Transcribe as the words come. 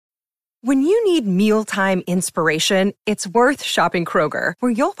When you need mealtime inspiration, it's worth shopping Kroger,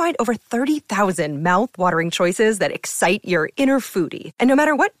 where you'll find over 30,000 mouth-watering choices that excite your inner foodie. And no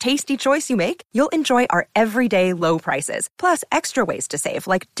matter what tasty choice you make, you'll enjoy our everyday low prices, plus extra ways to save,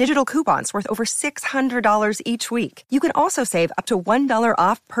 like digital coupons worth over $600 each week. You can also save up to $1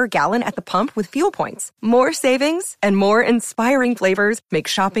 off per gallon at the pump with fuel points. More savings and more inspiring flavors make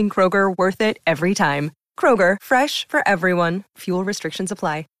shopping Kroger worth it every time. Kroger, fresh for everyone. Fuel restrictions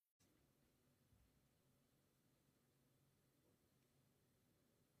apply.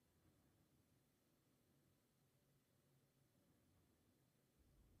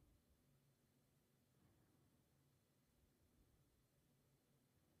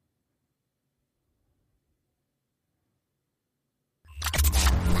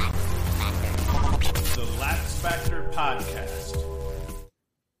 Podcast.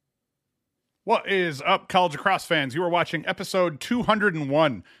 What is up, college lacrosse fans? You are watching episode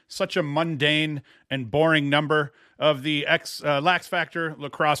 201, such a mundane and boring number of the Lax Factor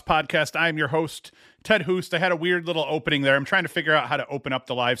Lacrosse Podcast. I am your host, Ted Hoost. I had a weird little opening there. I'm trying to figure out how to open up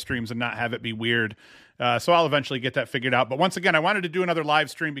the live streams and not have it be weird. So I'll eventually get that figured out. But once again, I wanted to do another live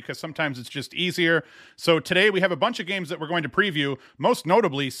stream because sometimes it's just easier. So today we have a bunch of games that we're going to preview. Most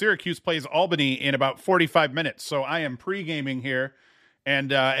notably, Syracuse plays Albany in about 45 minutes. So I am pre-gaming here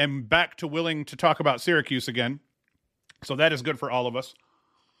and am back to willing to talk about Syracuse again. So that is good for all of us.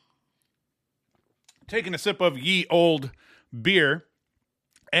 Taking a sip of ye old beer.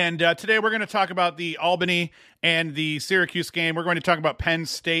 And today we're going to talk about the Albany and the Syracuse game. We're going to talk about Penn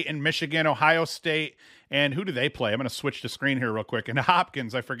State and Michigan, Ohio State, and who do they play? I'm going to switch the screen here real quick. And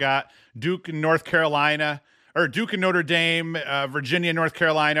Hopkins, I forgot. Duke and North Carolina, or Duke and Notre Dame, Virginia, North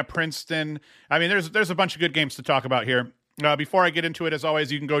Carolina, Princeton. I mean, there's a bunch of good games to talk about here. Before I get into it, as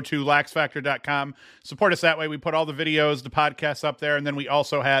always, you can go to laxfactor.com. Support us that way. We put all the videos, the podcasts up there, and then we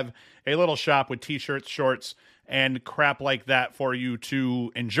also have a little shop with t-shirts, shorts, and crap like that for you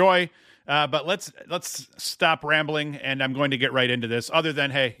to enjoy. But let's stop rambling, and I'm going to get right into this. Other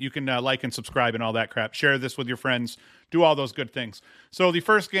than, hey, you can like and subscribe and all that crap. Share this with your friends. Do all those good things. So the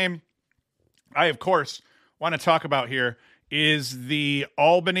first game I, of course, want to talk about here is the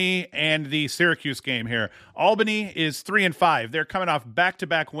Albany and the Syracuse game here. Albany is 3-5. They're coming off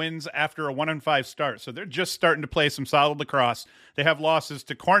back-to-back wins after a 1-5 start. So they're just starting to play some solid lacrosse. They have losses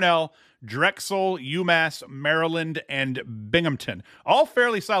to Cornell, Drexel, UMass, Maryland, and Binghamton. All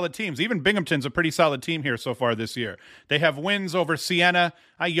fairly solid teams. Even Binghamton's a pretty solid team here so far this year. They have wins over Siena.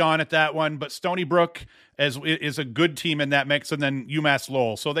 I yawn at that one, but Stony Brook is a good team in that mix, and then UMass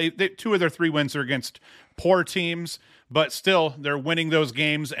Lowell. So they two of their three wins are against poor teams, but still they're winning those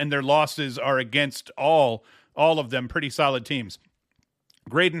games, and their losses are against all of them pretty solid teams.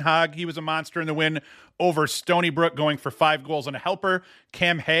 Graydon Hogg, he was a monster in the win over Stony Brook, going for 5 goals and a helper.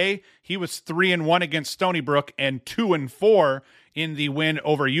 Cam Hay, he was 3-1 against Stony Brook and 2-4 in the win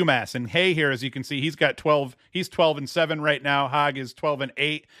over UMass. And Hay here, as you can see, he's got 12. He's 12-7 right now. Hogg is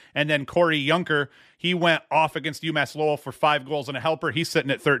 12-8. And then Corey Yunker, he went off against UMass Lowell for 5 goals and a helper. He's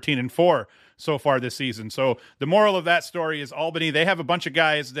sitting at 13-4 so far this season. So the moral of that story is Albany, they have a bunch of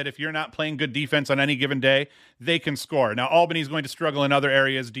guys that if you're not playing good defense on any given day, they can score. Now, Albany's going to struggle in other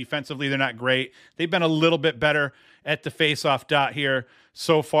areas. Defensively, they're not great. They've been a little bit better at the face-off dot here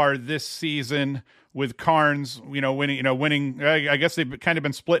so far this season with Carnes, winning. I guess they've kind of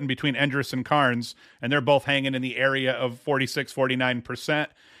been splitting between Endress and Carnes, and they're both hanging in the area of 46, 49%.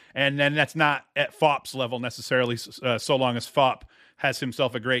 And then that's not at Fopp's level necessarily, so long as Fopp has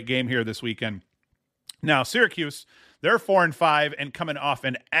himself a great game here this weekend. Now, Syracuse, they're 4-5 and coming off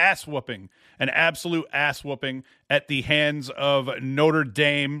an absolute ass whooping at the hands of Notre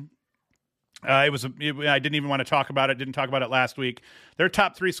Dame. I didn't even want to talk about it. Didn't talk about it last week. Their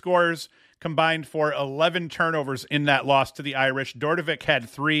top 3 scorers combined for 11 turnovers in that loss to the Irish. Dordevic had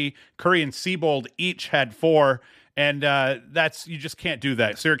 3. Curry and Siebold each had 4. And you just can't do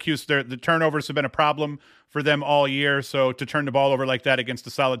that. Syracuse, the turnovers have been a problem for them all year. So to turn the ball over like that against a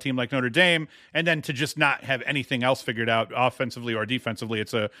solid team like Notre Dame, and then to just not have anything else figured out offensively or defensively,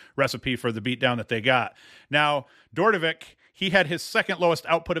 it's a recipe for the beatdown that they got. Now, Dordevic, he had his second lowest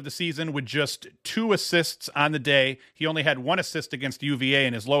output of the season with just 2 assists on the day. He only had 1 assist against UVA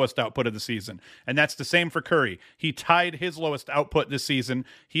in his lowest output of the season. And that's the same for Curry. He tied his lowest output this season.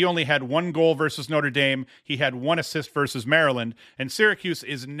 He only had 1 goal versus Notre Dame. He had 1 assist versus Maryland. And Syracuse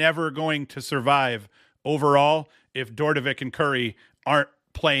is never going to survive overall if Dordevic and Curry aren't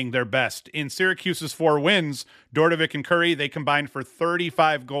playing their best. In Syracuse's 4 wins, Dordevic and Curry, they combined for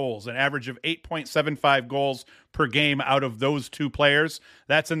 35 goals, an average of 8.75 goals per game out of those 2 players.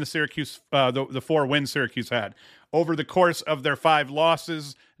 That's in the Syracuse, the 4 wins Syracuse had. over the course of their 5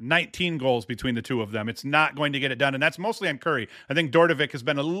 losses, 19 goals between the two of them. It's not going to get it done, and that's mostly on Curry. I think Dordovic has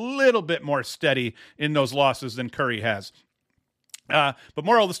been a little bit more steady in those losses than Curry has. But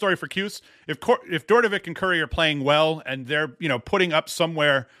moral of the story for Cuse, if Dordovic and Curry are playing well and they're putting up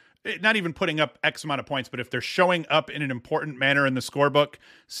somewhere, not even putting up X amount of points, but if they're showing up in an important manner in the scorebook,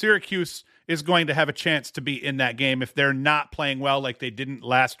 Syracuse is going to have a chance to be in that game. If they're not playing well like they didn't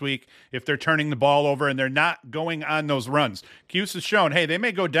last week, if they're turning the ball over and they're not going on those runs. Cuse has shown, hey, they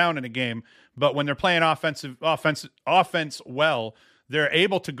may go down in a game, but when they're playing offense well, they're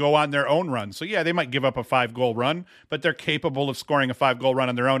able to go on their own run. So yeah, they might give up a 5-goal run, but they're capable of scoring a 5-goal run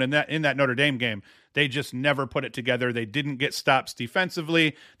on their own. And in that Notre Dame game, they just never put it together. They didn't get stops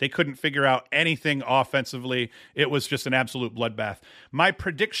defensively. They couldn't figure out anything offensively. It was just an absolute bloodbath. My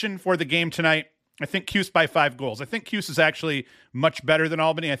prediction for the game tonight, I think Cuse by 5 goals. I think Cuse is actually much better than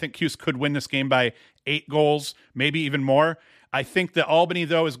Albany. I think Cuse could win this game by 8 goals, maybe even more. I think that Albany,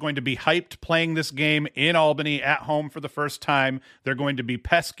 though, is going to be hyped playing this game in Albany at home for the first time. They're going to be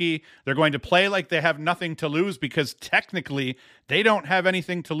pesky. They're going to play like they have nothing to lose because technically they don't have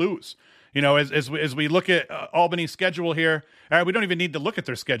anything to lose. As we look at Albany's schedule here, we don't even need to look at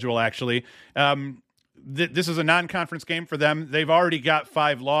their schedule, actually. This is a non-conference game for them. They've already got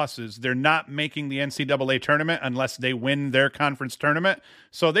 5 losses. They're not making the NCAA tournament unless they win their conference tournament.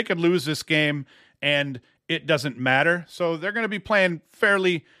 So they could lose this game and it doesn't matter. So they're going to be playing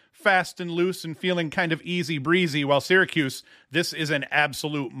fairly fast and loose and feeling kind of easy breezy, while Syracuse, this is an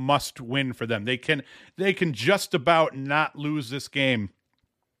absolute must win for them. They can just about not lose this game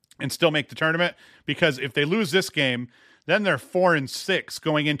and still make the tournament, because if they lose this game, then they're 4-6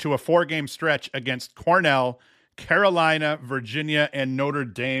 going into a 4-game stretch against Cornell, Carolina, Virginia, and Notre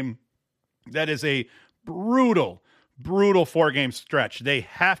Dame. That is a brutal 4-game stretch. They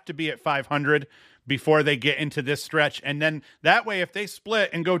have to be at 500 before they get into this stretch. And then that way, if they split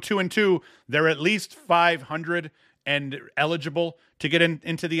and go 2-2, they're at least 500 and eligible to get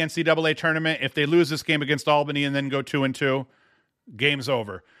into the NCAA tournament. If they lose this game against Albany and then go 2-2, game's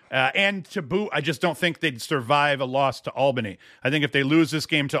over. And to boot, I just don't think they'd survive a loss to Albany. I think if they lose this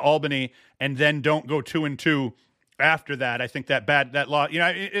game to Albany and then don't go 2-2 after that, I think that loss,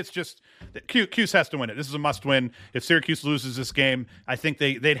 it's just Cuse has to win it. This is a must win. If Syracuse loses this game, I think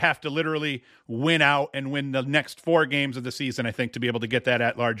they'd have to literally win out and win the next 4 games of the season, I think, to be able to get that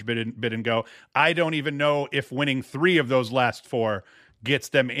at-large bid and go. I don't even know if winning 3 of those last 4 gets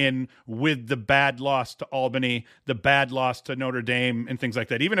them in with the bad loss to Albany, the bad loss to Notre Dame, and things like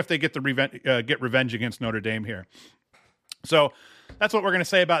that, even if they get revenge against Notre Dame here. So that's what we're going to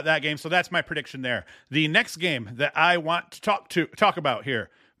say about that game. So that's my prediction there. The next game that I want to talk about here,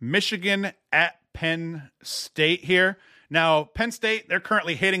 Michigan at Penn State here. Now, Penn State, they're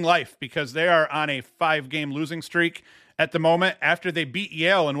currently hating life because they are on a 5-game losing streak at the moment after they beat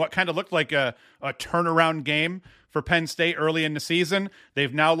Yale in what kind of looked like a turnaround game for Penn State early in the season.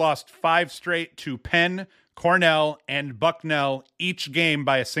 They've now lost 5 straight to Penn, Cornell, and Bucknell, each game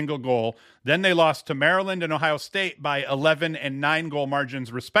by a single goal. Then they lost to Maryland and Ohio State by 11 and 9 goal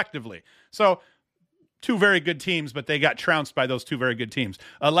margins, respectively. So 2 very good teams, but they got trounced by those 2 very good teams.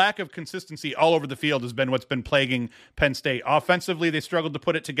 A lack of consistency all over the field has been what's been plaguing Penn State. Offensively, they struggled to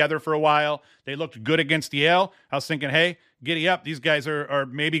put it together for a while. They looked good against Yale. I was thinking, hey, giddy up. These guys are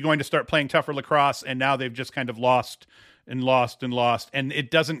maybe going to start playing tougher lacrosse, and now they've just kind of lost. And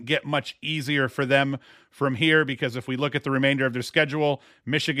it doesn't get much easier for them from here, because if we look at the remainder of their schedule,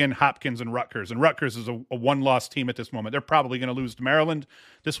 Michigan, Hopkins, and Rutgers is a 1-loss team at this moment. They're probably going to lose to Maryland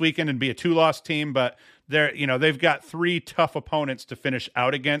this weekend and be a 2-loss team, but they've got 3 tough opponents to finish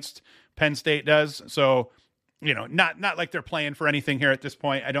out against. Penn State does. So, not like they're playing for anything here at this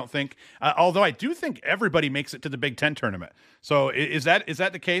point, I don't think. Although I do think everybody makes it to the Big Ten tournament. So is that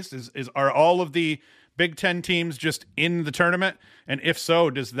the case? Are all of the Big Ten teams just in the tournament? And if so,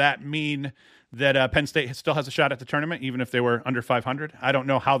 does that mean that Penn State still has a shot at the tournament, even if they were under 500? I don't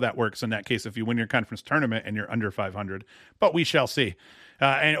know how that works in that case if you win your conference tournament and you're under 500, but we shall see.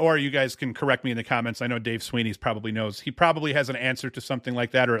 Or you guys can correct me in the comments. I know Dave Sweeney probably knows. He probably has an answer to something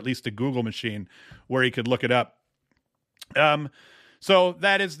like that, or at least a Google machine where he could look it up. So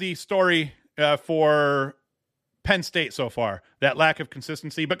that is the story for Penn State so far, that lack of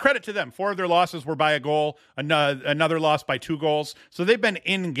consistency, but credit to them. 4 of their losses were by a goal, another loss by 2 goals. So they've been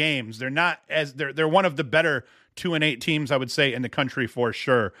in games. They're one of the better 2-8 teams, I would say, in the country for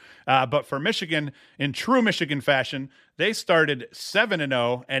sure. But for Michigan, in true Michigan fashion, they started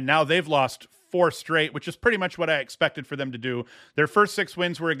 7-0 and now they've lost 4 straight, which is pretty much what I expected for them to do. Their first 6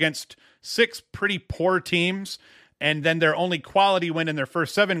 wins were against 6 pretty poor teams. And then their only quality win in their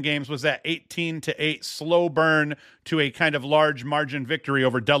first 7 games was that 18-8 slow burn to a kind of large margin victory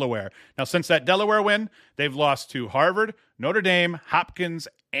over Delaware. Now, since that Delaware win, they've lost to Harvard, Notre Dame, Hopkins,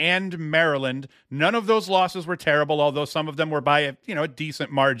 and Maryland. None of those losses were terrible, although some of them were by a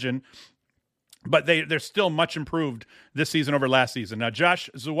decent margin. But they're still much improved this season over last season. Now,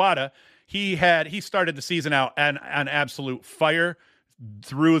 Josh Zawada, he started the season out on absolute fire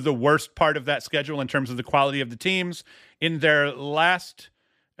through the worst part of that schedule in terms of the quality of the teams. In their last,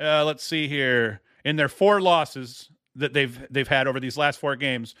 let's see here, in their 4 losses that they've had over these last 4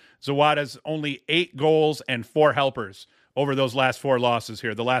 games, Zawada's only 8 goals and 4 helpers over those last 4 losses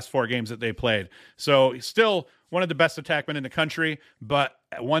here, the last 4 games that they played. So still one of the best attackmen in the country, but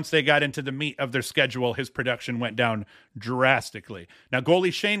once they got into the meat of their schedule, his production went down drastically. Now,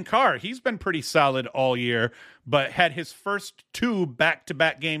 goalie Shane Carr, he's been pretty solid all year, but had his first 2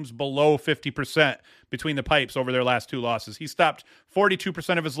 back-to-back games below 50% between the pipes over their last 2 losses. He stopped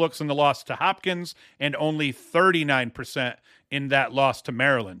 42% of his looks in the loss to Hopkins and only 39% in that loss to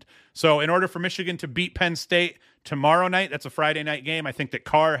Maryland. So in order for Michigan to beat Penn State tomorrow night, that's a Friday night game, I think that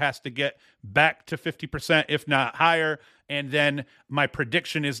Carr has to get back to 50%, if not higher. And then my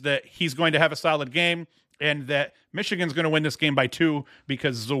prediction is that he's going to have a solid game and that Michigan's going to win this game by 2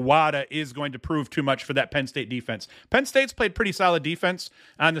 because Zawada is going to prove too much for that Penn State defense. Penn State's played pretty solid defense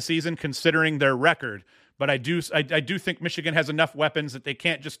on the season considering their record. But I do think Michigan has enough weapons that they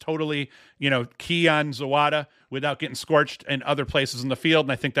can't just totally, key on Zawada without getting scorched in other places in the field.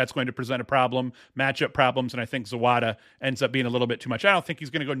 And I think that's going to present a problem, matchup problems. And I think Zawada ends up being a little bit too much. I don't think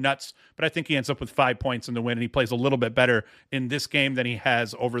he's going to go nuts, but I think he ends up with 5 points in the win. And he plays a little bit better in this game than he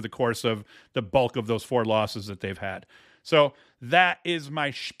has over the course of the bulk of those 4 losses that they've had. So that is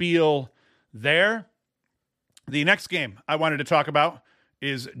my spiel there. The next game I wanted to talk about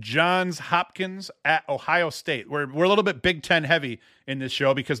is Johns Hopkins at Ohio State. We're a little bit Big Ten heavy in this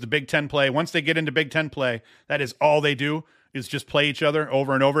show because the Big Ten play, once they get into Big Ten play, that is all they do is just play each other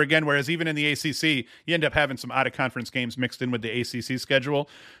over and over again. Whereas even in the ACC, you end up having some out-of-conference games mixed in with the ACC schedule.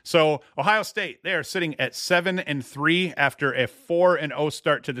 So Ohio State, they are sitting at 7-3 after a 4-0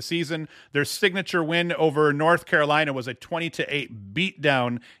 start to the season. Their signature win over North Carolina was a 20-8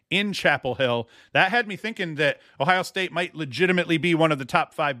 beatdown in Chapel Hill. That had me thinking that Ohio State might legitimately be one of the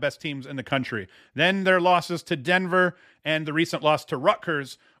top 5 best teams in the country. Then their losses to Denver and the recent loss to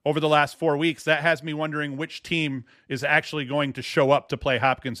Rutgers over the last 4 weeks, that has me wondering which team is actually going to show up to play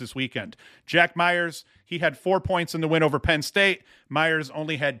Hopkins this weekend. Jack Myers, he had 4 points in the win over Penn State. Myers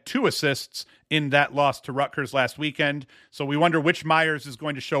only had 2 assists in that loss to Rutgers last weekend. So we wonder which Myers is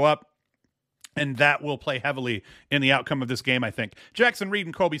going to show up. And that will play heavily in the outcome of this game, I think. Jackson Reed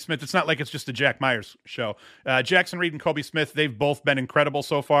and Kobe Smith, it's not like it's just a Jack Myers show. Jackson Reed and Kobe Smith, they've both been incredible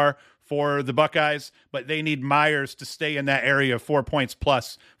so far for the Buckeyes, but they need Myers to stay in that area of 4 points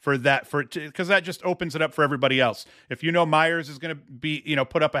plus because that just opens it up for everybody else. If you know Myers is going to be,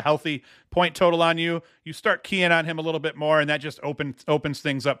 put up a healthy point total on you, you start keying on him a little bit more, and that just opens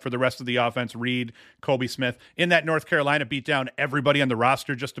things up for the rest of the offense. Reed, Kobe Smith. In that North Carolina beatdown, everybody on the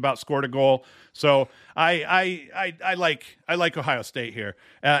roster just about scored a goal. So I like Ohio State here.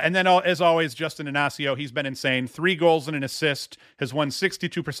 And then, as always, Justin Inacio, he's been insane. 3 goals and an assist, has won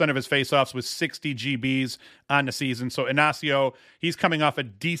 62% of his faceoffs with 60 GBs on the season. So Inacio, he's coming off a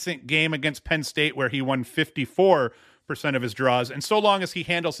decent game against Penn State where he won 54% of his draws. And so long as he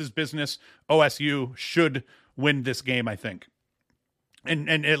handles his business, OSU should win this game, I think. And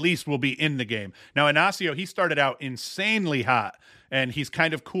at least will be in the game. Now, Inacio, he started out insanely hot, and he's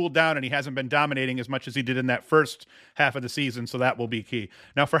kind of cooled down, and he hasn't been dominating as much as he did in that first half of the season, so that will be key.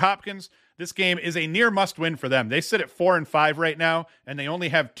 Now, for Hopkins, this game is a near must-win for them. They sit at 4-5 right now, and they only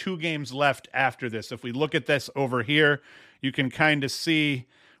have 2 games left after this. If we look at this over here, you can kind of see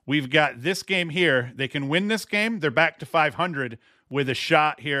we've got this game here. They can win this game. They're back to 500 with a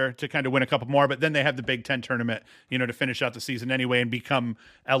shot here to kind of win a couple more, but then they have the Big Ten tournament, to finish out the season anyway and become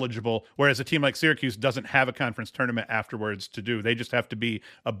eligible, whereas a team like Syracuse doesn't have a conference tournament afterwards to do. They just have to be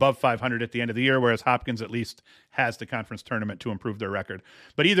above 500 at the end of the year, whereas Hopkins at least has the conference tournament to improve their record.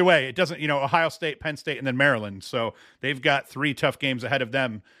 But either way, it doesn't, Ohio State, Penn State, and then Maryland, so they've got 3 tough games ahead of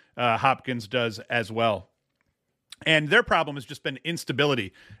them. Hopkins does as well. And their problem has just been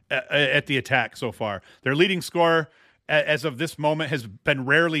instability at the attack so far. Their leading scorer, as of this moment, has been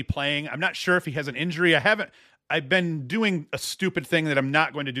rarely playing. I'm not sure if he has an injury. I've been doing a stupid thing that I'm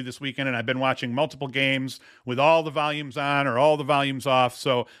not going to do this weekend, and I've been watching multiple games with all the volumes on or all the volumes off.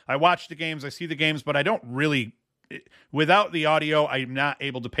 So I watch the games, I see the games, but I don't really, without the audio, I'm not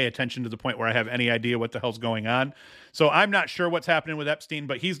able to pay attention to the point where I have any idea what the hell's going on. So I'm not sure what's happening with Epstein,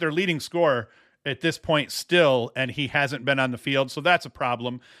 but he's their leading scorer at this point still, and he hasn't been on the field, so that's a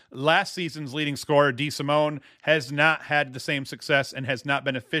problem. Last season's leading scorer, DeSimone, has not had the same success and has not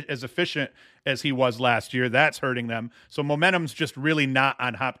been as efficient as he was last year. That's hurting them. So momentum's just really not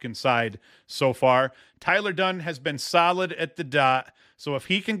on Hopkins' side so far. Tyler Dunn has been solid at the dot, so if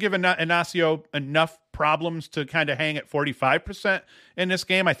he can give Inacio enough problems to kind of hang at 45% in this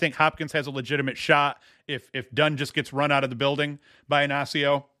game, I think Hopkins has a legitimate shot if Dunn just gets run out of the building by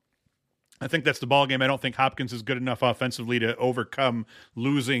Inacio. I think that's the ball game. I don't think Hopkins is good enough offensively to overcome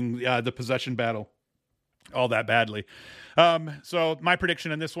losing the possession battle all that badly. So my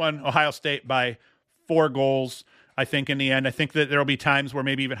prediction in this one, Ohio State by 4 goals. I think in the end, I think that there will be times where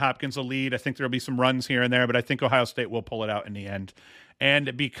maybe even Hopkins will lead. I think there will be some runs here and there, but I think Ohio State will pull it out in the end.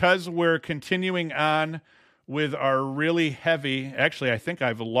 And because we're continuing on with our really heavy, actually, I think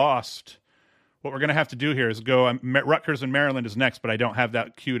I've lost. What we're going to have to do here is go, Rutgers and Maryland is next, but I don't have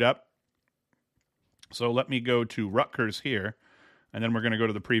that queued up. So let me go to Rutgers here, and then we're going to go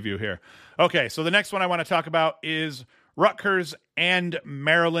to the preview here. Okay, so the next one I want to talk about is Rutgers and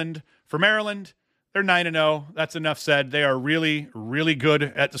Maryland. For Maryland, they're 9-0. That's enough said. They are really, really good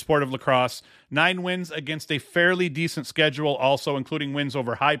at the sport of lacrosse. 9 wins against a fairly decent schedule, also including wins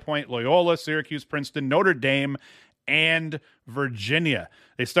over High Point, Loyola, Syracuse, Princeton, Notre Dame, and Virginia.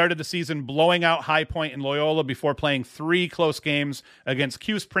 They started the season blowing out High Point and Loyola before playing 3 close games against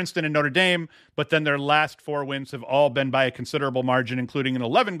Cuse, Princeton, and Notre Dame, but then their last 4 wins have all been by a considerable margin, including an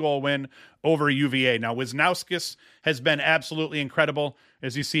 11-goal win over UVA. Now, Wisnauskas has been absolutely incredible,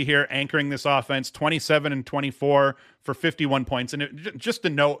 as you see here, anchoring this offense, 27 and 24 for 51 points. And just a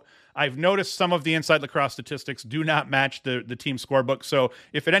note, I've noticed some of the Inside Lacrosse statistics do not match the team scorebook. So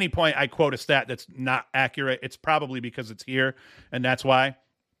if at any point I quote a stat that's not accurate, it's probably because it's here, and that's why.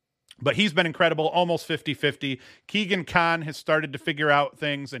 But he's been incredible, almost 50-50. Keegan Kahn has started to figure out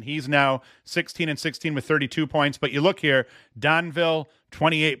things, and he's now 16 and 16 with 32 points. But you look here, Donville,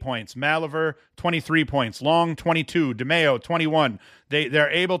 28 points. Maliver, 23 points. Long, 22. DeMeo, 21.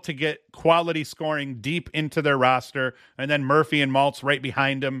 They're able to get quality scoring deep into their roster, and then Murphy and Maltz right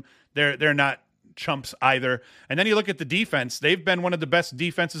behind them. They're not chumps either. And then you look at the defense. They've been one of the best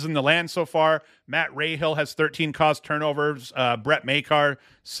defenses in the land so far. Matt Rahill has 13 caused turnovers. Brett Makar,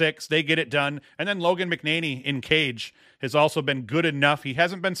 6. They get it done. And then Logan McNaney in cage has also been good enough. He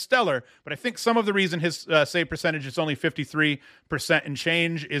hasn't been stellar, but I think some of the reason his save percentage is only 53% and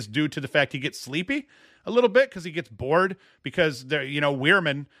change is due to the fact he gets sleepy a little bit because he gets bored because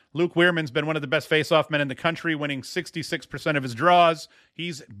Luke Weirman's been one of the best face-off men in the country, winning 66% of his draws.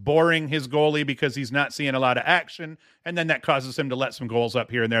 He's boring his goalie because he's not seeing a lot of action, and then that causes him to let some goals up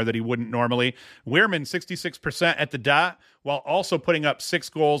here and there that he wouldn't normally. Weirman, 66% at the dot, while also putting up 6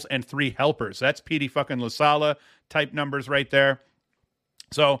 goals and 3 helpers. That's Petey fucking Lasala type numbers right there.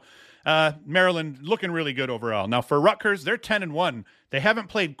 So Maryland looking really good overall. Now for Rutgers, they're 10-1. They haven't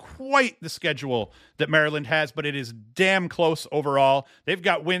played quite the schedule that Maryland has, but it is damn close overall. They've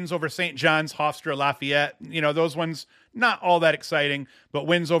got wins over St. John's, Hofstra, Lafayette. Those ones not all that exciting, but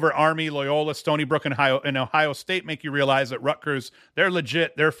wins over Army, Loyola, Stony Brook, and Ohio State make you realize that Rutgers, they're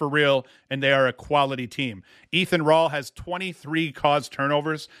legit, they're for real, and they are a quality team. Ethan Rawl has 23 caused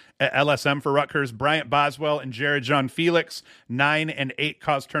turnovers at LSM for Rutgers. Bryant Boswell and Jared John Felix, 9 and 8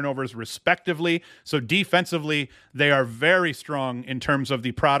 caused turnovers respectively. So defensively, they are very strong in terms of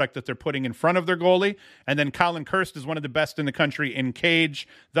the product that they're putting in front of their goalie. And then Colin Kirst is one of the best in the country in cage.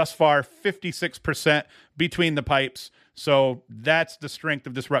 Thus far, 56% between the pipes. So that's the strength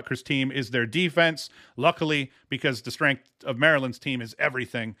of this Rutgers team is their defense. Luckily, because the strength of Maryland's team is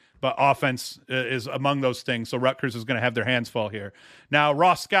everything, but offense is among those things. So Rutgers is going to have their hands full here. Now,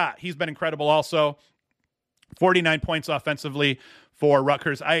 Ross Scott, he's been incredible also. 49 points offensively for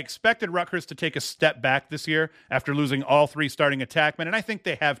Rutgers. I expected Rutgers to take a step back this year after losing all 3 starting attackmen, and I think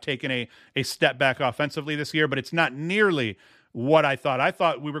they have taken a step back offensively this year, but it's not nearly what I thought. I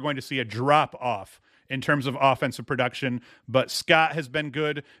thought we were going to see a drop off in terms of offensive production, but Scott has been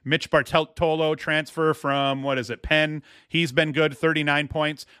good. Mitch Bartolo, transfer from, Penn. He's been good, 39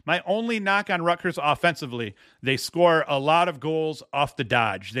 points. My only knock on Rutgers offensively, they score a lot of goals off the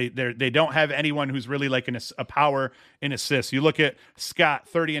dodge. They don't have anyone who's really like a power in assists. You look at Scott,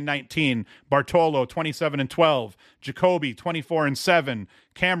 30 and 19, Bartolo, 27 and 12, Jacoby, 24 and 7,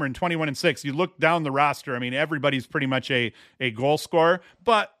 Cameron, 21 and 6. You look down the roster, I mean, everybody's pretty much a goal scorer,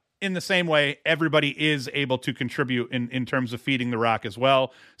 but in the same way, everybody is able to contribute in terms of feeding the rock as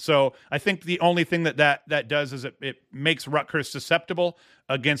well. So I think the only thing that does is it makes Rutgers susceptible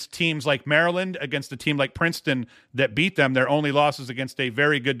against teams like Maryland, against a team like Princeton that beat them. Their only losses against a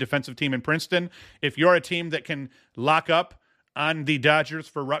very good defensive team in Princeton. If you're a team that can lock up on the Dodgers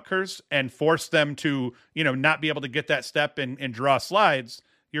for Rutgers and force them to, not be able to get that step and draw slides,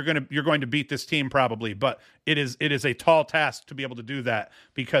 you're going to beat this team probably. But it is a tall task to be able to do that,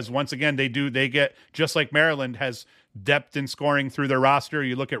 because once again, they get, just like Maryland has depth in scoring through their roster.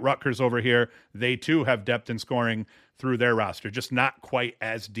 You look at Rutgers over here, they too have depth in scoring through their roster, just not quite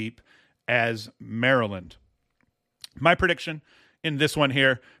as deep as Maryland. My prediction in this one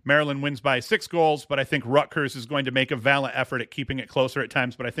here, Maryland wins by 6 goals, but I think Rutgers is going to make a valiant effort at keeping it closer at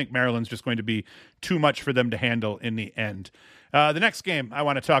times, but I think Maryland's just going to be too much for them to handle in the end. The next game I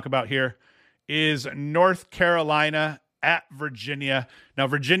want to talk about here is North Carolina at Virginia. Now,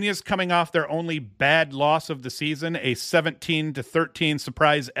 Virginia's coming off their only bad loss of the season, a 17-13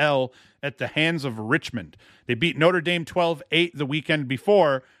 surprise L at the hands of Richmond. They beat Notre Dame 12-8 the weekend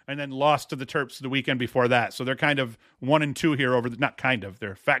before, and then lost to the Terps the weekend before that. So they're kind of 1-2 here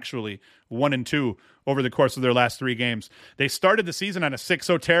they're factually 1-2 over the course of their last 3 games. They started the season on a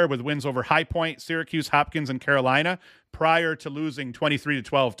 6-0 tear with wins over High Point, Syracuse, Hopkins, and Carolina, prior to losing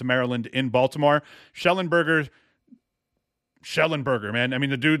 23-12 to Maryland in Baltimore. Schellenberger, man. I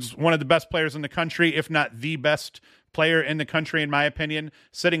mean, the dude's one of the best players in the country, if not the best player in the country, in my opinion,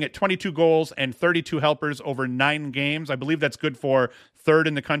 sitting at 22 goals and 32 helpers over 9 games. I believe that's good for 3rd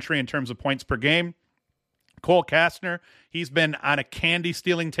in the country in terms of points per game. Cole Kastner, he's been on a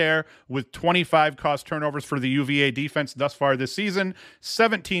candy-stealing tear with 25 caused turnovers for the UVA defense thus far this season,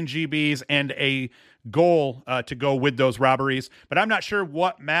 17 GBs, and a goal to go with those robberies. But I'm not sure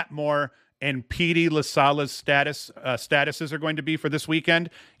what Matt Moore and Petey LaSala's statuses are going to be for this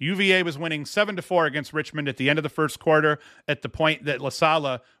weekend. UVA was winning 7-4 against Richmond at the end of the first quarter, at the point that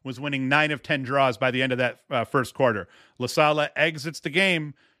LaSala was winning 9 of 10 draws by the end of that first quarter. LaSala exits the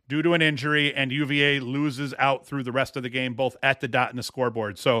game due to an injury, and UVA loses out through the rest of the game, both at the dot and the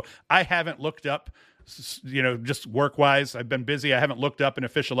scoreboard. So I haven't looked up, just work-wise, I've been busy. I haven't looked up an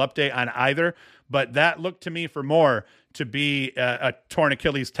official update on either, but that looked to me for Moore to be a torn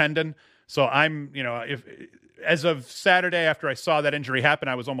Achilles tendon. So I'm, if as of Saturday, after I saw that injury happen,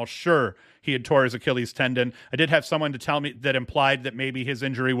 I was almost sure he had tore his Achilles tendon. I did have someone to tell me that implied that maybe his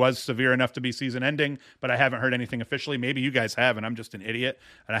injury was severe enough to be season ending, but I haven't heard anything officially. Maybe you guys have, and I'm just an idiot,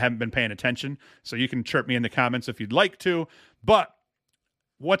 and I haven't been paying attention. So you can chirp me in the comments if you'd like to. But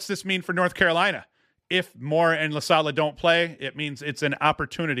what's this mean for North Carolina? If Moore and LaSala don't play, it means it's an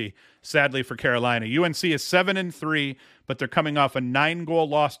opportunity, sadly, for Carolina. UNC is 7-3, but they're coming off a 9-goal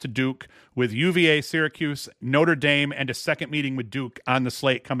loss to Duke, with UVA, Syracuse, Notre Dame, and a second meeting with Duke on the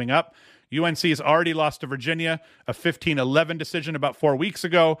slate coming up. UNC has already lost to Virginia, a 15-11 decision about 4 weeks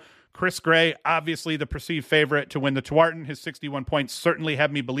ago. Chris Gray, obviously the perceived favorite to win the Tewaaraton. His 61 points certainly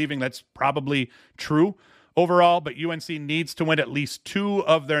have me believing that's probably true overall, but UNC needs to win at least 2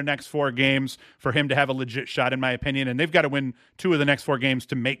 of their next 4 games for him to have a legit shot, in my opinion, and they've got to win 2 of the next 4 games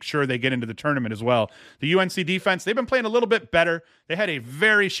to make sure they get into the tournament as well. The UNC defense, they've been playing a little bit better. They had a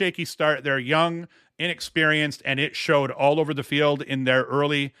very shaky start. They're young, inexperienced, and it showed all over the field in their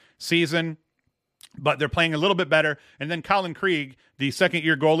early season, but they're playing a little bit better. And then Colin Krieg, the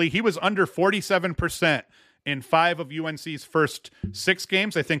second-year goalie, he was under 47% in 5 of UNC's first 6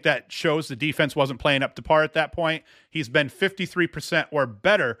 games. I think that shows the defense wasn't playing up to par at that point. He's been 53% or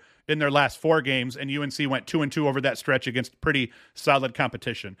better in their last 4 games, and UNC went 2-2 over that stretch against pretty solid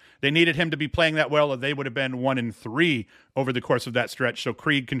competition. They needed him to be playing that well, or they would have been 1-3 over the course of that stretch. So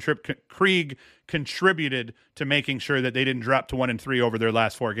Krieg contributed to making sure that they didn't drop to 1-3 over their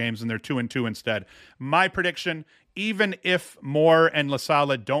last 4 games, and they're 2-2 instead. My prediction, even if Moore and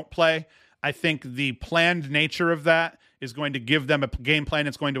LaSala don't play, I think the planned nature of that is going to give them a game plan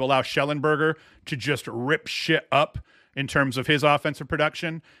that's going to allow Schellenberger to just rip shit up in terms of his offensive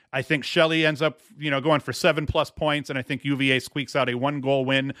production. I think Shelley ends up, going for 7+ points, and I think UVA squeaks out a 1-goal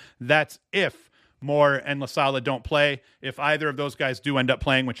win. That's if Moore and LaSala don't play. If either of those guys do end up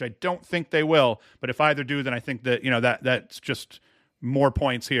playing, which I don't think they will, but if either do, then I think that, that's just more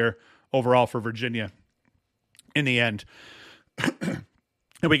points here overall for Virginia in the end.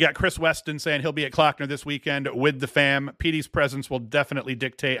 And we got Chris Weston saying he'll be at Klockner this weekend with the fam. Petey's presence will definitely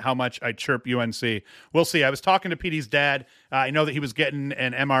dictate how much I chirp UNC. We'll see. I was talking to Petey's dad. I know that he was getting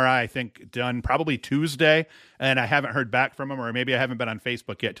an MRI, I think, done probably Tuesday, and I haven't heard back from him, or maybe I haven't been on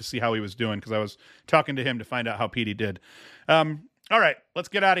Facebook yet to see how he was doing, because I was talking to him to find out how Petey did. All right, let's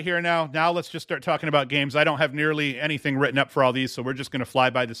get out of here now. Now let's just start talking about games. I don't have nearly anything written up for all these, so we're just going to fly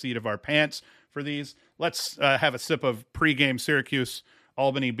by the seat of our pants for these. Let's have a sip of pregame Syracuse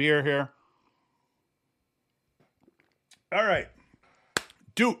Albany beer here. All right.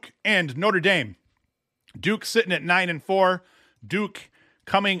 Duke and Notre Dame. Duke sitting at 9-4. Duke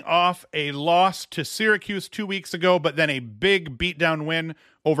coming off a loss to Syracuse 2 weeks ago, but then a big beatdown win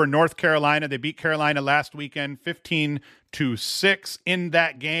over North Carolina. They beat Carolina last weekend 15-6 in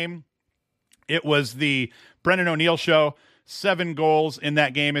that game. It was the Brennan O'Neill show. 7 goals in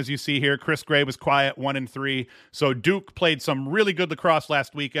that game, as you see here. Chris Gray was quiet, 1-3. So Duke played some really good lacrosse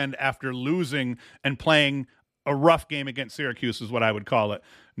last weekend after losing and playing a rough game against Syracuse is what I would call it.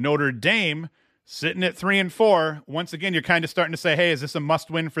 Notre Dame sitting at 3-4. Once again, you're kind of starting to say, hey, is this a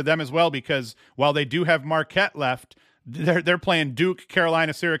must-win for them as well? Because while they do have Marquette left, they're playing Duke,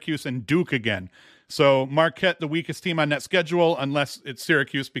 Carolina, Syracuse, and Duke again. So Marquette, the weakest team on that schedule, unless it's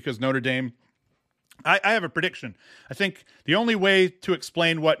Syracuse, because Notre Dame. I have a prediction. I think the only way to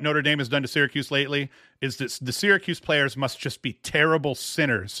explain what Notre Dame has done to Syracuse lately is that the Syracuse players must just be terrible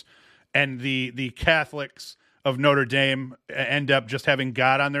sinners, and the Catholics of Notre Dame end up just having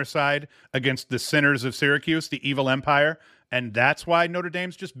God on their side against the sinners of Syracuse, the evil empire, and that's why Notre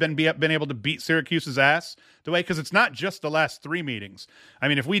Dame's just been able to beat Syracuse's ass the way, because it's not just the last 3 meetings. I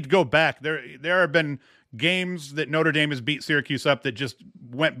mean, if we go back, there have been games that Notre Dame has beat Syracuse up that just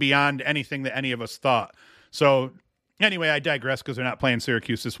went beyond anything that any of us thought. So anyway, I digress because they're not playing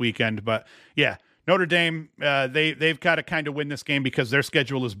Syracuse this weekend. But yeah, Notre Dame, they've got to kind of win this game because their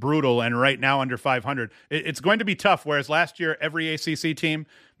schedule is brutal, and right now under 500. It's going to be tough, whereas last year every ACC team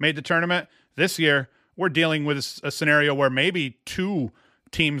made the tournament. This year we're dealing with a scenario where maybe 2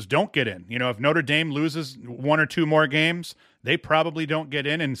 teams don't get in. You know, if Notre Dame loses 1 or 2 more games, they probably don't get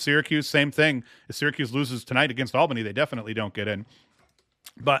in. And Syracuse, same thing. If Syracuse loses tonight against Albany, they definitely don't get in.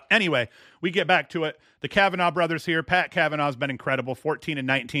 But anyway, we get back to it. The Kavanaugh brothers here. Pat Kavanaugh's been incredible.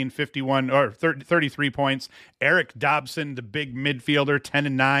 14-19, 33 points. Eric Dobson, the big midfielder,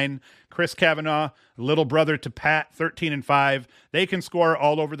 10-9. Chris Kavanaugh, little brother to Pat, 13-5. They can score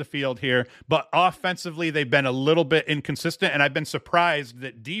all over the field here, but offensively they've been a little bit inconsistent, and I've been surprised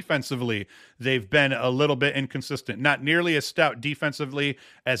that defensively they've been a little bit inconsistent. Not nearly as stout defensively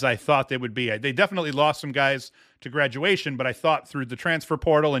as I thought they would be. They definitely lost some guys to graduation, but I thought through the transfer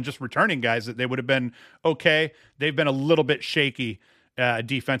portal and just returning guys that they would have been okay. They've been a little bit shaky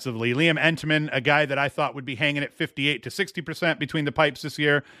defensively. Liam Entman, a guy that I thought would be hanging at 58 to 60% between the pipes this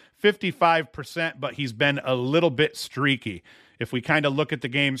year, 55%, but he's been a little bit streaky. If we kind of look at the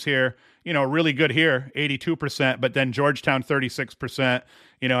games here, you know, really good here, 82%, but then Georgetown 36%,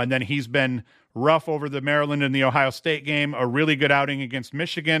 you know, and then he's been rough over the Maryland and the Ohio State game, a really good outing against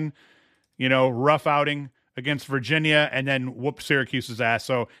Michigan, you know, rough outing against Virginia, and then whoop Syracuse's ass.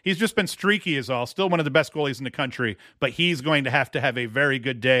 So he's just been streaky is all. Still one of the best goalies in the country, but he's going to have a very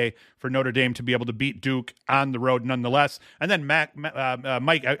good day for Notre Dame to be able to beat Duke on the road nonetheless. And then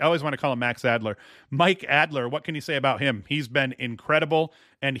Mike, I always want to call him Max Adler. Mike Adler, what can you say about him? He's been incredible,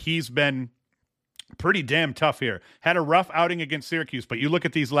 and he's been pretty damn tough here. Had a rough outing against Syracuse, but you look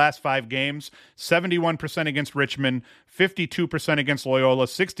at these last 5 games, 71% against Richmond, 52% against Loyola,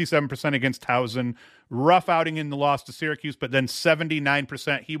 67% against Towson. Rough outing in the loss to Syracuse, but then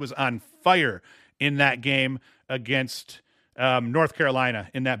 79%. He was on fire in that game against North Carolina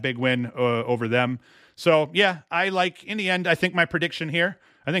in that big win over them. So, yeah, in the end, I think my prediction here,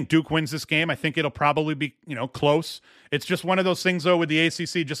 I think Duke wins this game. I think it'll probably be, close. It's just one of those things, though, with the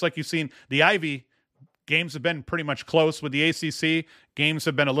ACC, just like you've seen the Ivy games have been pretty much close. With the ACC, games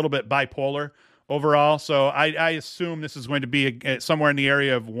have been a little bit bipolar overall. So I assume this is going to be somewhere in the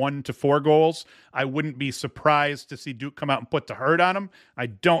area of 1 to 4 goals. I wouldn't be surprised to see Duke come out and put the hurt on them. I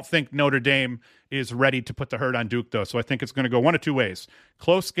don't think Notre Dame is ready to put the hurt on Duke, though. So I think it's going to go one of 2 ways.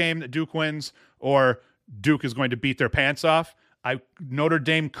 Close game that Duke wins, or Duke is going to beat their pants off. Notre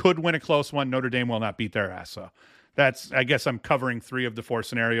Dame could win a close one. Notre Dame will not beat their ass. So I guess I'm covering 3 of the 4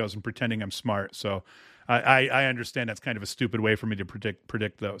 scenarios and pretending I'm smart. So I understand that's kind of a stupid way for me to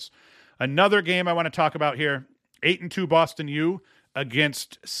predict those. Another game I want to talk about here, 8-2 Boston U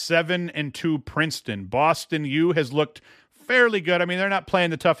against 7-2 Princeton. Boston U has looked fairly good. I mean, they're not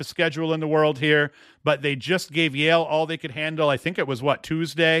playing the toughest schedule in the world here, but they just gave Yale all they could handle. I think it was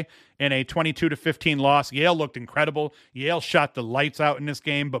Tuesday, in a 22-15 loss. Yale looked incredible. Yale shot the lights out in this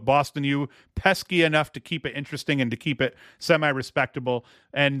game, but Boston U pesky enough to keep it interesting and to keep it semi-respectable.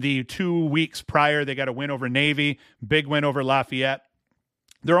 And the 2 weeks prior, they got a win over Navy, big win over Lafayette.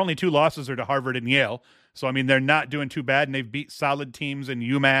 Their only 2 losses are to Harvard and Yale. So, I mean, they're not doing too bad, and they've beat solid teams in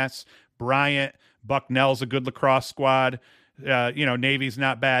UMass, Bryant, Bucknell's a good lacrosse squad. Navy's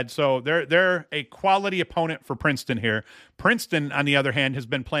not bad. So they're a quality opponent for Princeton here. Princeton, on the other hand, has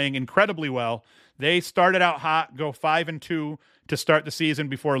been playing incredibly well. They started out hot, go 5-2 to start the season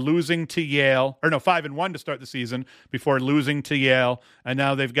before losing to Yale, 5-1 to start the season before losing to Yale. And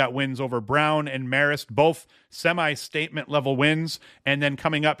now they've got wins over Brown and Marist, both semi-statement level wins. And then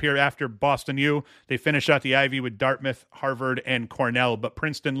coming up here after Boston U, they finish out the Ivy with Dartmouth, Harvard, and Cornell. But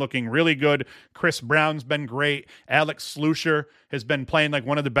Princeton looking really good. Chris Brown's been great. Alex Slusher has been playing like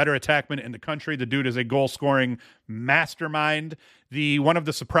one of the better attackmen in the country. The dude is a goal-scoring mastermind. One of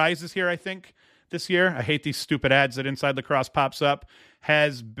the surprises here, I think, this year, I hate these stupid ads that Inside Lacrosse pops up,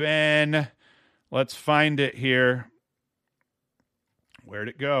 has been, let's find it here. Where'd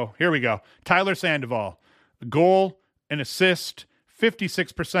it go? Here we go. Tyler Sandoval, goal, an assist,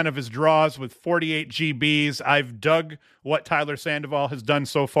 56% of his draws with 48 GBs. I've dug what Tyler Sandoval has done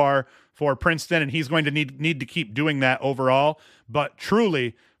so far for Princeton, and he's going to need to keep doing that overall. But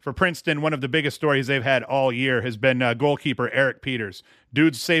truly, for Princeton, one of the biggest stories they've had all year has been goalkeeper Eric Peters.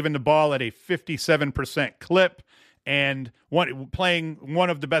 Dude's saving the ball at a 57% clip and playing one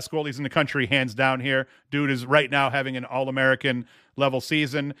of the best goalies in the country, hands down here. Dude is right now having an All-American level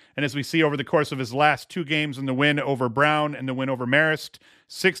season. And as we see over the course of his last two games in the win over Brown and the win over Marist,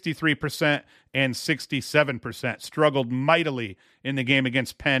 63% and 67%. Struggled mightily in the game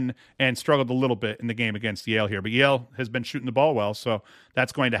against Penn and struggled a little bit in the game against Yale here. But Yale has been shooting the ball well, so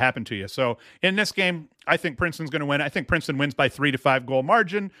that's going to happen to you. So in this game, I think Princeton's going to win. I think Princeton wins by 3 to 5 goal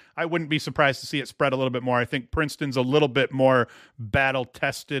margin. I wouldn't be surprised to see it spread a little bit more. I think Princeton's a little bit more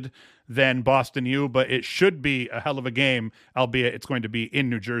battle-tested than Boston U, but it should be a hell of a game, albeit it's going to be in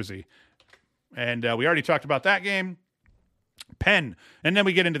New Jersey. And we already talked about that game. Penn, and then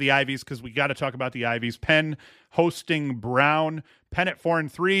we get into the Ivies because we got to talk about the Ivies. Penn hosting Brown. Penn at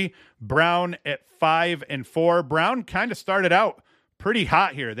 4-3, Brown at 5-4. Brown kind of started out pretty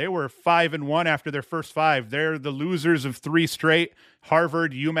hot here. They were 5-1 after their first 5. They're the losers of 3 straight.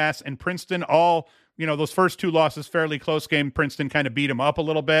 Harvard, UMass, and Princeton all, those first 2 losses, fairly close game. Princeton kind of beat them up a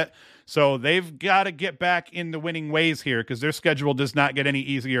little bit. So they've got to get back in the winning ways here because their schedule does not get any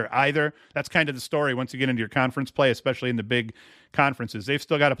easier either. That's kind of the story once you get into your conference play, especially in the big conferences. They've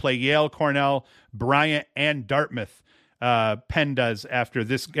still got to play Yale, Cornell, Bryant, and Dartmouth. Brown does after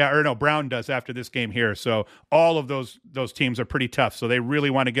this game here. So all of those teams are pretty tough. So they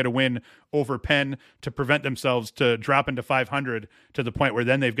really want to get a win over Penn to prevent themselves to drop into 500 to the point where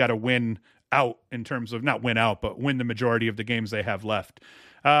then they've got to win out in terms of not win out, but win the majority of the games they have left.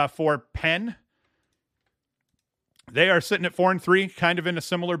 For Penn, they are sitting at 4-3, kind of in a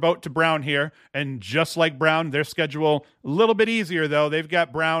similar boat to Brown here. And just like Brown, their schedule a little bit easier though. They've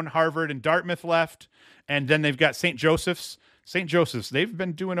got Brown, Harvard, and Dartmouth left. And then they've got St. Joseph's. St. Joseph's, they've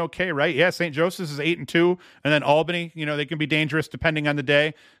been doing okay, right? Yeah, St. Joseph's is 8-2. And then Albany, they can be dangerous depending on the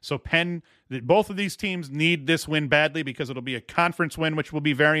day. So Penn, both of these teams need this win badly because it'll be a conference win, which will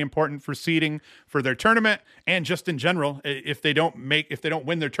be very important for seeding for their tournament. And just in general, if they don't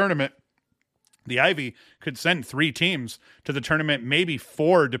win their tournament, the Ivy could send 3 teams to the tournament, maybe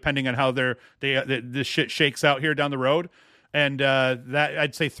 4, depending on how this shit shakes out here down the road. And that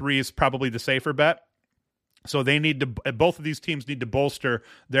I'd say 3 is probably the safer bet. So both of these teams need to bolster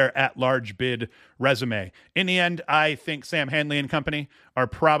their at-large bid resume. In the end, I think Sam Hanley and company are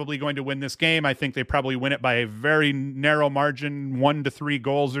probably going to win this game. I think they probably win it by a very narrow margin, 1 to 3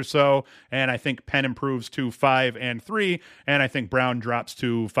 goals or so. And I think Penn improves to 5-3, and I think Brown drops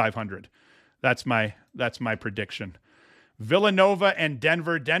to 500. That's my prediction. Villanova and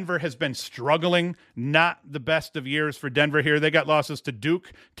Denver. Denver has been struggling. Not the best of years for Denver here. They got losses to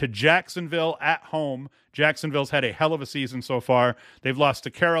Duke, to Jacksonville at home. Jacksonville's had a hell of a season so far. They've lost to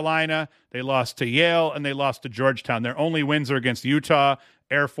Carolina, they lost to Yale, and they lost to Georgetown. Their only wins are against Utah,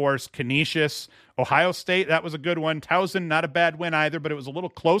 Air Force, Canisius, Ohio State. That was a good one. Towson, not a bad win either, but it was a little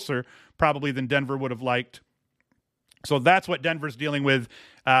closer probably than Denver would have liked. So that's what Denver's dealing with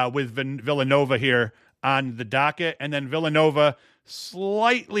Villanova here on the docket. And then Villanova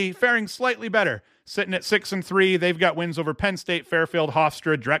faring slightly better, sitting at 6-3. They've got wins over Penn State, Fairfield,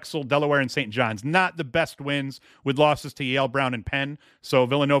 Hofstra, Drexel, Delaware, and St. John's. Not the best wins, with losses to Yale, Brown, and Penn. So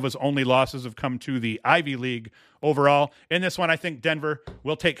Villanova's only losses have come to the Ivy League overall. In this one, I think Denver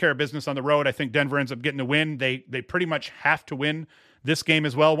will take care of business on the road. I think Denver ends up getting the win. They pretty much have to win this game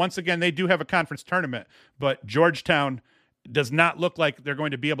as well. Once again, they do have a conference tournament, but Georgetown does not look like they're going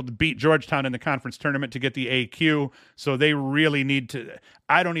to be able to beat Georgetown in the conference tournament to get the AQ. So they really need to,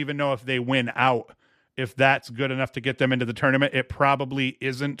 I don't even know if they win out, if that's good enough to get them into the tournament. It probably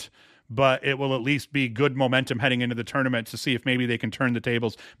isn't, but it will at least be good momentum heading into the tournament to see if maybe they can turn the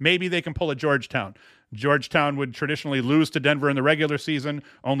tables. Maybe they can pull a Georgetown. Georgetown would traditionally lose to Denver in the regular season,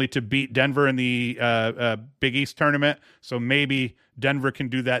 only to beat Denver in the Big East tournament. So maybe Denver can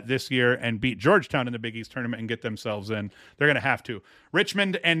do that this year and beat Georgetown in the Big East tournament and get themselves in. They're going to have to.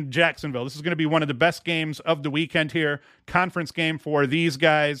 Richmond and Jacksonville. This is going to be one of the best games of the weekend here. Conference game for these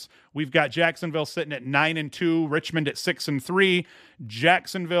guys. We've got Jacksonville sitting at 9-2, Richmond at 6-3.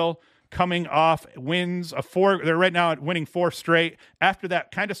 Jacksonville coming off wins of 4. They're right now winning 4 straight after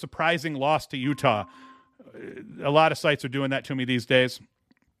that kind of surprising loss to Utah. A lot of sites are doing that to me these days.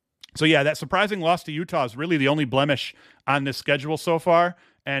 So yeah, that surprising loss to Utah is really the only blemish on this schedule so far.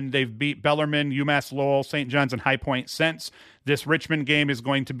 And they've beat Bellarmine, UMass Lowell, St. John's, and High Point since. This Richmond game is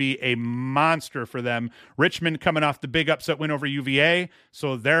going to be a monster for them. Richmond coming off the big upset win over UVA,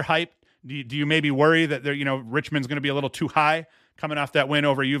 so they're hyped. Do you maybe worry that Richmond's going to be a little too high coming off that win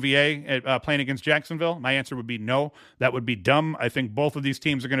over UVA playing against Jacksonville? My answer would be no. That would be dumb. I think both of these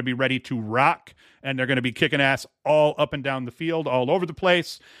teams are going to be ready to rock, and they're going to be kicking ass all up and down the field, all over the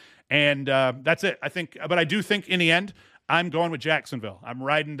place. And that's it. But I do think in the end, I'm going with Jacksonville. I'm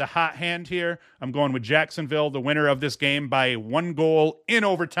riding the hot hand here. I'm going with Jacksonville, the winner of this game by 1 goal in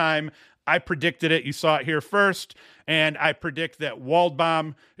overtime. I predicted it. You saw it here first. And I predict that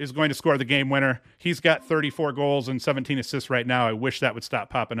Waldbaum is going to score the game winner. He's got 34 goals and 17 assists right now. I wish that would stop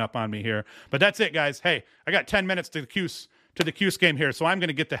popping up on me here. But that's it, guys. Hey, I got 10 minutes to the Cuse game here, so I'm going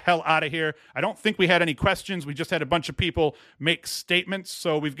to get the hell out of here. I don't think we had any questions. We just had a bunch of people make statements.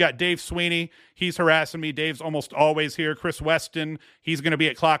 So we've got Dave Sweeney. He's harassing me. Dave's almost always here. Chris Weston, he's going to be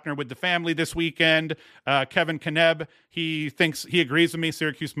at Klockner with the family this weekend. Kevin Kaneb, he agrees with me.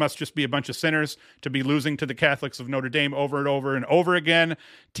 Syracuse must just be a bunch of sinners to be losing to the Catholics of Notre Dame over and over and over again.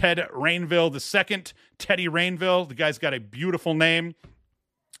 Ted Rainville II, Teddy Rainville. The guy's got a beautiful name.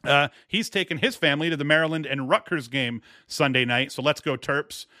 He's taken his family to the Maryland and Rutgers game Sunday night. So let's go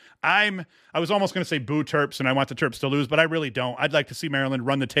Terps. I was almost going to say boo Terps and I want the Terps to lose, but I really don't. I'd like to see Maryland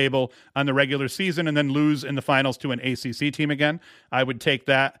run the table on the regular season and then lose in the finals to an ACC team again. I would take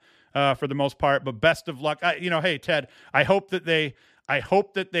that for the most part, but best of luck. Hey Ted, I hope that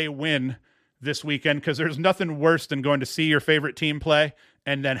they win this weekend, because there's nothing worse than going to see your favorite team play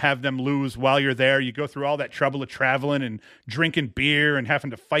and then have them lose while you're there. You go through all that trouble of traveling and drinking beer and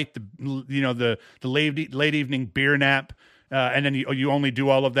having to fight the late evening beer nap, and then you only do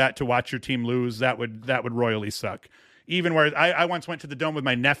all of that to watch your team lose. That would royally suck. Even where I once went to the Dome with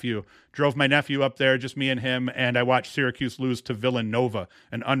my nephew, drove my nephew up there, just me and him, and I watched Syracuse lose to Villanova,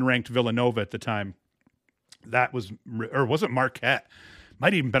 an unranked Villanova at the time. That was, or was it Marquette?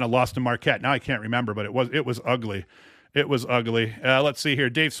 Might even been a loss to Marquette. Now I can't remember, but it was ugly. It was ugly. Let's see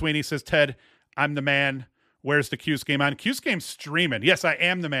here. Dave Sweeney says, Ted, I'm the man. Where's the Cuse game on? Cuse game's streaming. Yes, I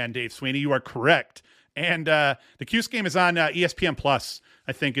am the man, Dave Sweeney. You are correct. And the Cuse game is on ESPN Plus.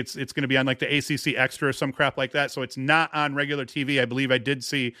 I think it's going to be on like the ACC Extra or some crap like that. So it's not on regular TV. I believe I did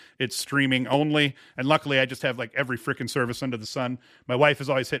see it's streaming only. And luckily, I just have like every freaking service under the sun. My wife has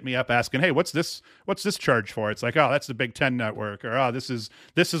always hit me up asking, "Hey, what's this charge for?" It's like, "Oh, that's the Big Ten Network," or "Oh, this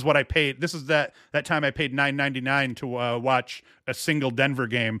is what I paid. This is that time I paid $9.99 to watch a single Denver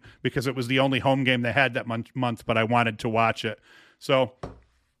game because it was the only home game they had that month, but I wanted to watch it." So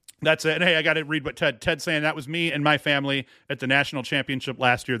that's it. And hey, I got to read what Ted's saying. That was me and my family at the national championship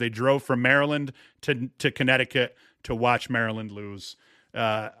last year. They drove from Maryland to Connecticut to watch Maryland lose.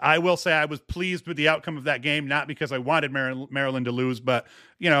 I will say I was pleased with the outcome of that game, not because I wanted Maryland to lose, but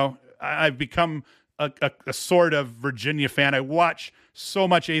I've become a sort of Virginia fan. I watch so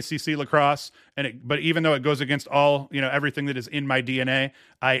much ACC lacrosse, but even though it goes against all, everything that is in my DNA,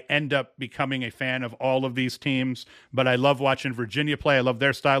 I end up becoming a fan of all of these teams. But I love watching Virginia play. I love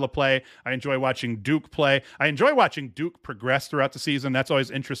their style of play. I enjoy watching Duke play. I enjoy watching Duke progress throughout the season. That's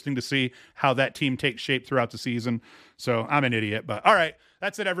always interesting to see how that team takes shape throughout the season. So I'm an idiot, but all right.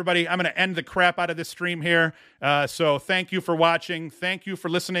 That's it, everybody. I'm going to end the crap out of this stream here. So thank you for watching. Thank you for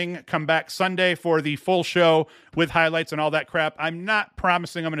listening. Come back Sunday for the full show with highlights and all that crap. I'm not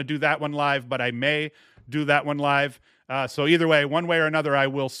promising I'm going to do that one live, but I may do that one live. So either way, one way or another, I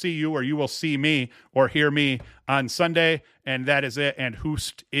will see you, or you will see me or hear me on Sunday. And that is it. And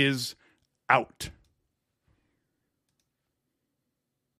Hoost is out.